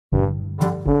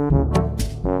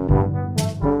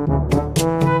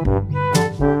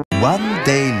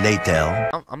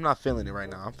I'm not feeling it right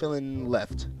now. I'm feeling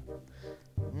left.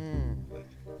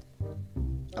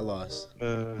 I lost.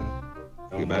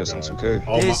 You Madison 2K.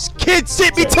 Oh, this kid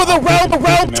sent me to the realm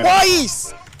around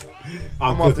twice.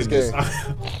 I'm off this game.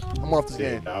 I'm off this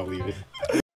game. I'll leave it.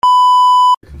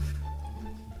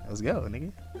 Let's go,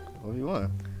 nigga. What do you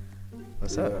want?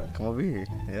 What's up? Come over here.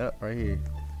 Yep, right here.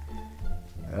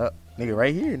 Yep, nigga,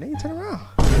 right here. Nigga, turn around.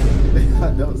 I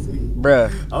don't see.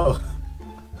 Bruh. Oh.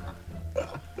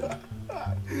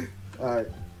 Alright.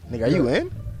 Nigga, are you in?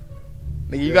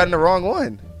 Nigga, you got in the wrong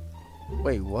one.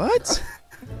 Wait, what?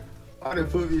 I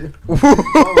didn't put me. I'm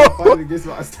fighting against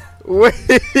myself. Wait.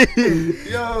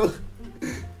 Yo.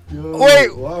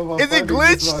 Wait. Why Is it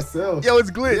glitched? Myself? Yo,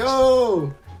 it's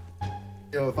glitched.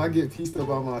 Yo, if I get pieced up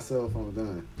by myself, I'm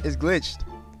done. It's glitched.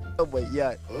 Oh, wait,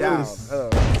 yeah. Down.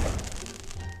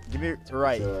 Give me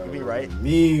right. Give me right.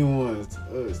 Mean ones.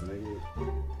 Us, nigga.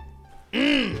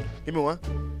 Give me one.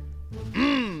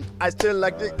 I still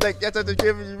like this. Like, that's what the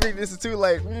game you read. This is too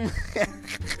like.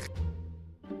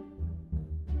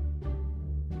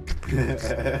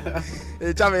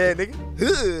 Hey, chop me head,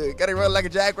 nigga. Gotta run like a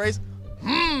jack race.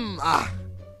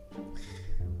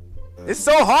 It's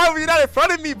so hard when you're not in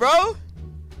front of me, bro.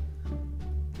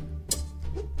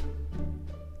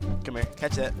 Come here,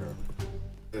 catch that.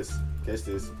 Us, catch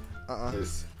this.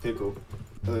 Us, pickle.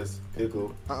 Us,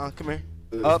 pickle. Come here.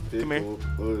 Us, Up, pickle.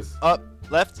 come here. Us. Up,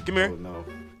 left, come here. Oh no.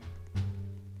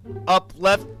 Up,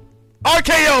 left.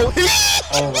 RKO!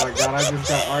 Oh my god, I just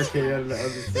got RKO on the other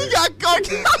side. He got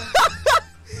RKO!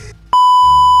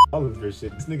 All of this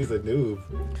shit. This nigga's a noob.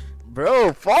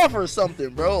 Bro, fall for something,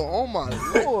 bro. Oh my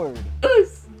lord.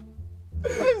 Us.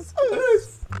 Us.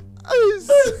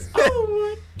 Oh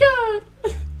my god.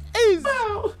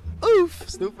 Ow. Oof,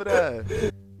 stupid ass.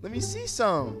 Let me see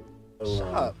some. Shut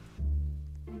up.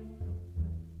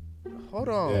 Hold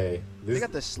on. Hey, they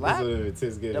got the slap?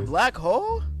 The black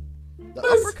hole? The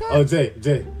uppercut? Oh,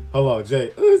 Jay. Hold on,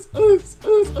 Jay.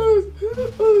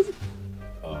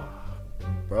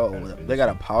 Bro, they got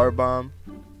a power bomb.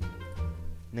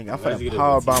 Nigga, I'm finna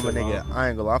power bomb a nigga. I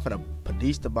ain't gonna lie. I'm finna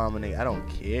Padista bomb a nigga. I don't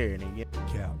care, nigga.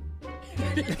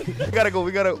 We gotta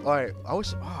go. Alright. I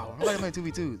wish. Oh, I'm like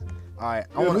 2v2s. Alright.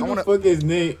 I wanna. Who the fuck is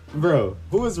Nate? Bro,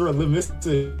 who is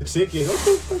Mr. Chicken? What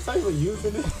the fuck are you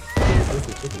using this?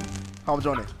 Mr. Chicken. How I'm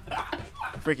joining.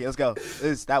 Freaky, let's go.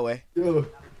 It's that way. Yo.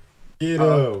 Get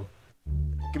up.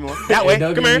 Give me one. That way.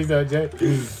 Come here.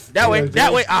 That way.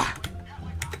 That way.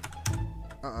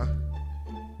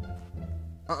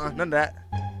 None of that.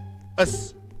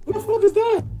 Us. Who the fuck is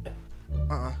that?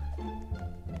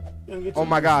 Oh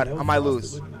my god. I might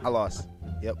lose. I lost.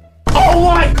 Yep. Oh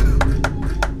my!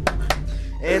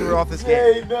 And we're off this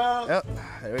game. Hey, no. Yep.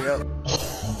 There we go.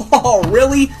 Oh,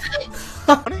 really?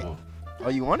 Oh,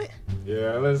 you want it?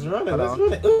 Yeah, let's run it. Hold Let's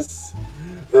run it. Us.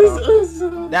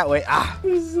 That way.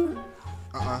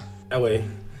 That way.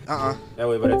 That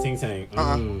way, but a ting tang.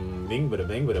 Bing, bada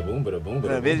bang, bada boom, bada boom,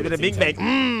 bada boom. Bada bing bang.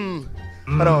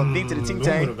 Hold on. Bing to the ting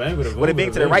tang. With a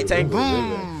bing to the right tang.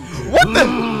 What the?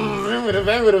 Bing with a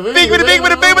bing with a bing with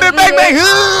a bing bang bang.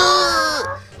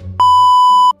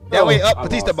 That way up.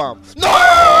 Batista bomb. No!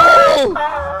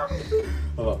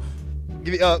 Hold on.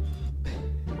 Give me up.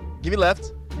 Give me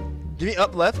left. Give me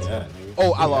up left. Yeah,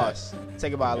 oh, I lost. Say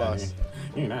goodbye. I lost.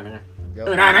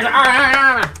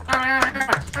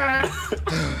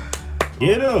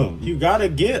 Get him. You gotta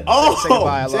get. Oh, say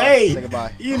goodbye, Jay. Say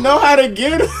goodbye. You know how to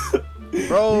get him.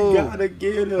 Bro. You gotta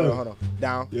get him. Hold on.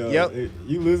 Down. Yo, yep.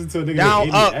 You losing to a nigga. Down,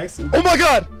 up. Accent. Oh my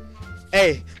god.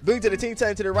 Hey, bing to the ting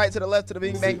tang, to the right, to the left, to the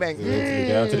bing bang bang. To the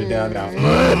down, to the down.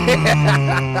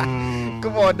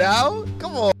 Come on now.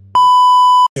 Come on.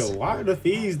 Yo, why are the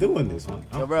fees doing this one?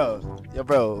 Yo,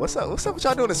 bro. What's up? What's up with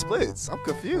y'all doing the splits? I'm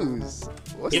confused.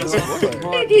 What's this one?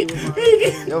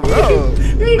 Yo, bro.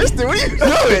 Mister, what are you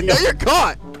doing? Yo, you're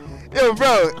caught. Yo,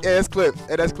 bro. Yeah, that's clip.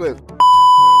 Hey, that's clip.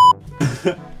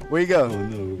 Where you go? Oh,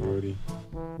 no, Brody.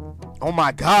 Oh,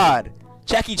 my God.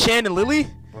 Jackie Chan and Lily?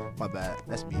 My bad.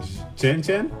 That's me. Chin.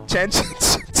 Chin. Chin.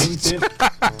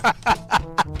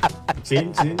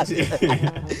 Chin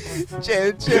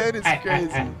is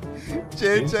crazy.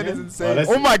 Chin is insane.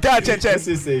 Oh, my god, Chin. Let's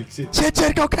just say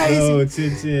Chin go crazy. Oh,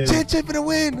 Chin. Chin for the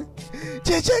win.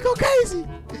 Chin go crazy.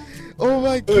 Oh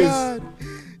my god.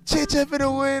 Chin for the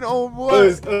win. Oh boy.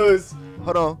 Us.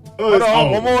 Hold on.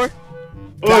 Oh. One more.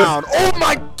 Down. Oh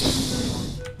my.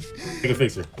 Take a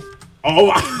fixer.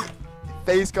 Oh.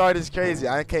 Face guard is crazy.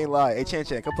 I can't lie. Hey, Chin,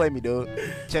 come play me, dude.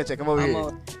 Chin, come over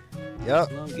here.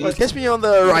 Yep. Catch me on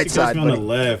the right side. Catch me on the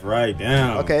left, right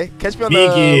down. Okay. Catch me on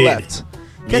the left.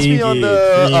 Catch me on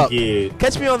the up.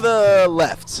 Catch me on the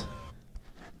left.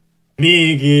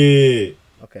 Nigga.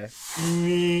 Okay.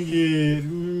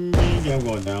 I'm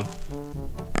going down.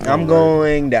 I'm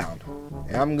going down.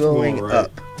 I'm going right.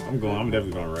 up. I'm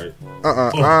definitely going right.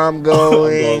 I'm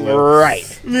going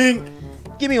right. Ming.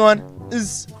 Give me one.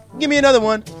 Give me another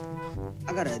one.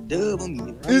 I got a dub on me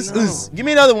right now. Give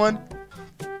me another one.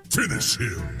 Finish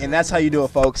him. And that's how you do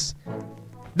it, folks.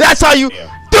 That's how you do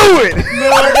it.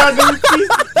 No, I got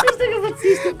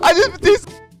Batista. I just Batista.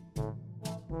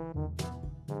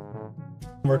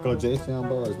 Work on Jason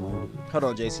bars, man. Hold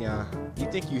on, Jason.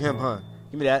 You think you him, huh?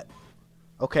 Give me that.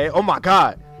 Okay. Oh my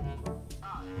God.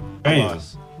 Damn.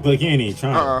 Look, he ain't even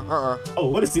trying. Oh,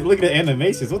 what is he? Look at the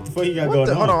animations. What the fuck he got going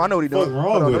on? Hold on, I know what he doing. What's wrong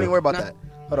Hold on, with don't him? even worry about that.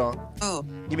 Hold on. Oh.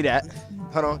 Give me that.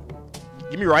 Hold on.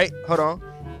 Give me right. Hold on.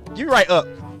 Give me right up,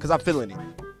 cause I'm feeling it.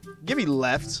 Give me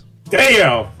left.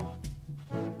 Damn.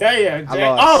 Damn. I Jay.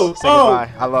 lost. Oh. Say goodbye.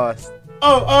 I lost.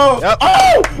 Oh. Yep.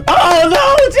 Oh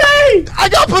no, Jay. I